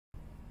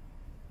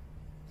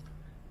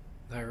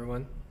Hi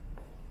everyone,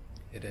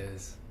 it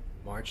is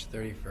March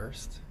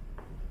 31st,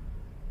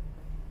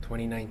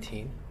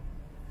 2019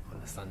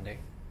 on a Sunday,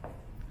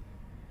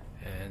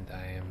 and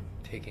I am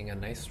taking a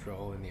nice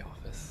stroll in the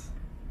office.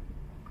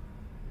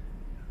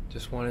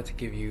 Just wanted to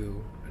give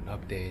you an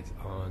update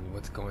on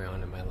what's going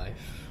on in my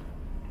life.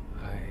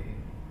 I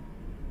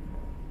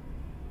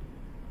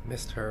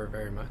missed her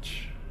very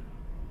much.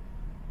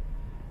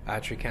 I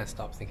actually can't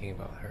stop thinking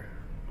about her.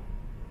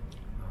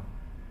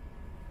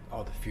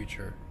 All the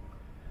future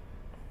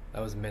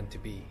that was meant to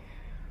be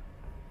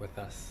with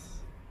us,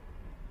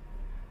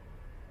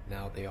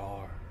 now they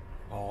are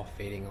all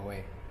fading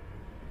away.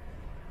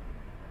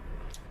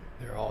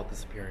 They're all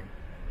disappearing.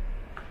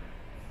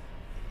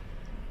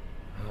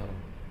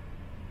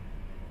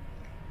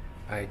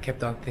 I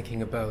kept on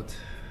thinking about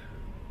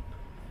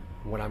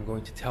what I'm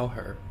going to tell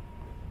her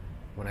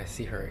when I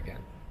see her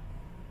again.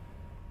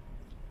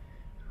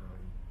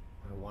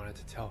 I wanted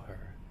to tell her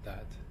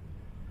that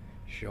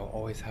she'll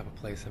always have a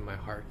place in my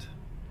heart,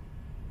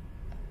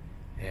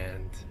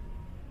 and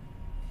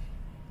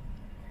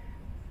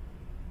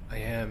I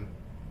am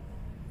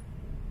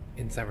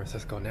in San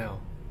Francisco now,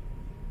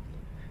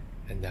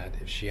 and that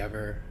if she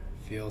ever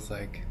feels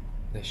like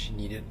that she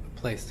needed a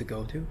place to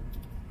go to,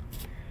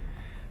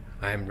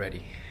 I am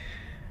ready.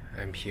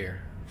 I'm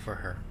here for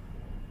her.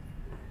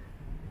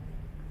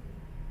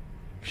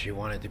 If she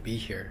wanted to be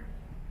here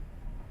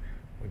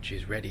when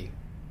she's ready,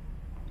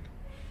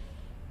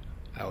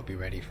 I will be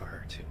ready for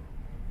her too.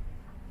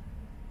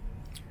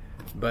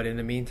 But in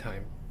the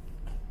meantime,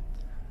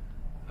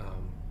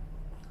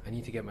 I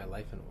need to get my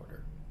life in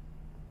order.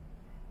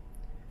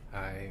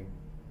 I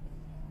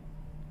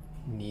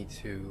need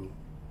to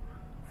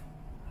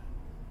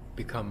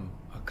become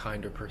a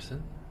kinder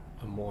person,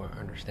 a more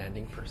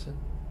understanding person.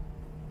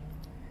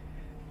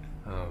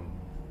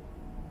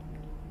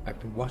 I've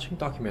been watching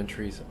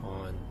documentaries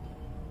on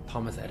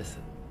Thomas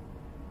Edison.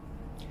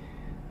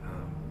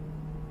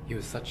 He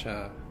was such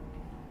a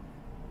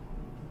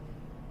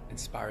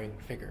inspiring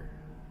figure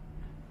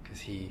because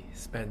he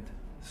spent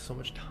so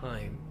much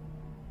time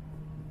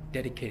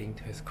dedicating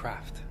to his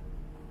craft,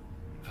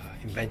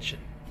 invention,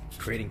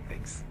 creating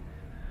things.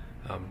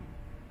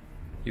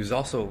 He was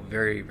also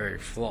very, very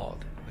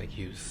flawed. Like,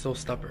 he was so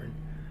stubborn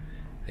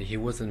that he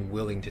wasn't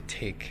willing to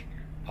take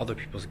other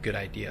people's good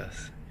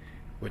ideas,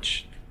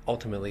 which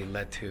ultimately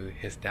led to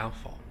his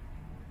downfall.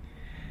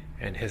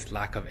 And his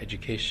lack of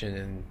education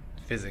in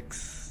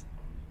physics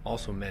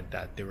also meant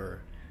that there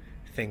were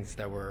things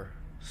that were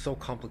so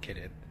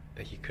complicated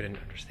that he couldn't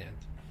understand.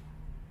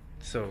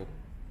 So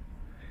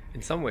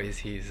in some ways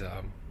he's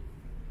a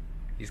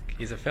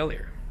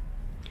failure,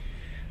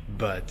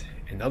 but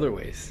in other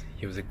ways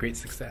he was a great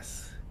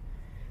success.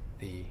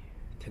 The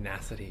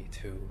tenacity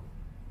to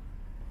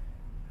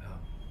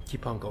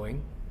keep on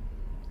going,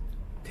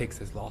 takes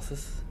his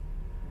losses,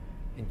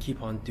 and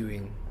keep on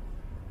doing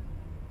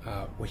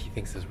what he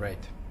thinks is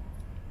right,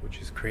 which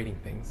is creating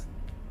things,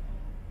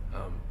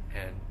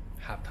 and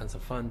have tons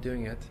of fun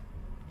doing it,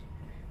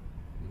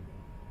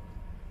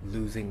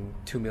 losing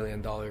 $2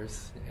 million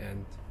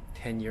and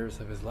 10 years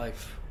of his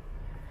life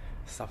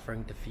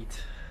suffering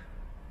defeat.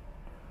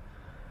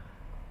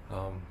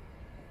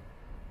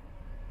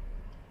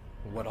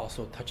 What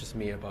also touches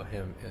me about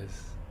him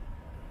is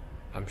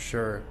I'm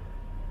sure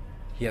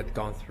he had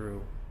gone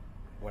through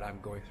what I'm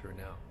going through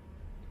now.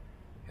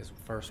 His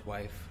first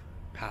wife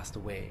passed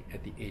away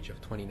at the age of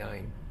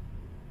 29.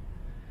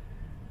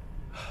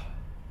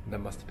 That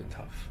must have been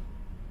tough.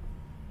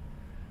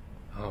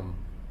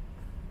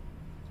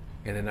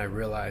 And then I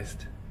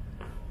realized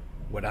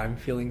what I'm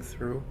feeling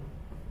through,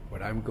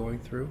 what I'm going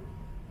through,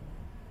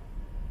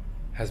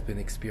 has been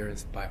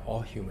experienced by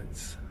all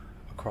humans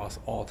across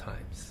all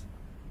times.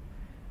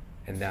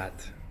 And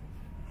that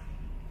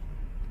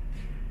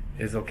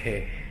it is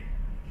okay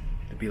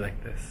to be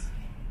like this.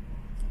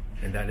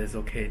 And that is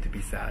okay to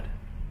be sad.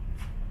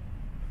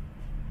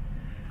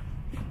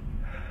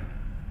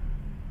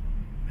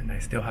 And I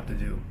still have to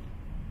do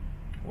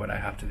what I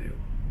have to do,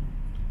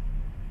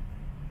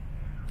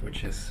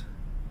 which is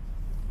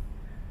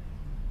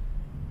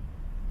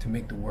to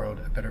make the world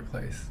a better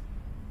place,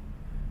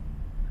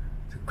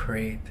 to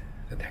create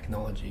the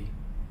technology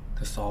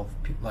to solve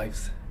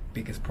life's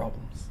biggest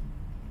problems,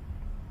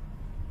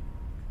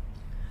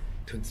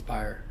 to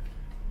inspire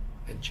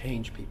and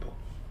change people.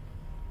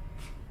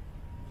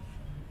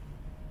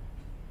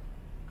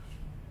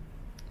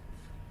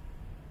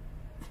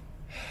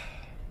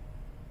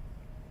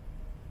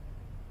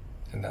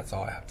 And that's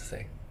all I have to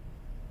say.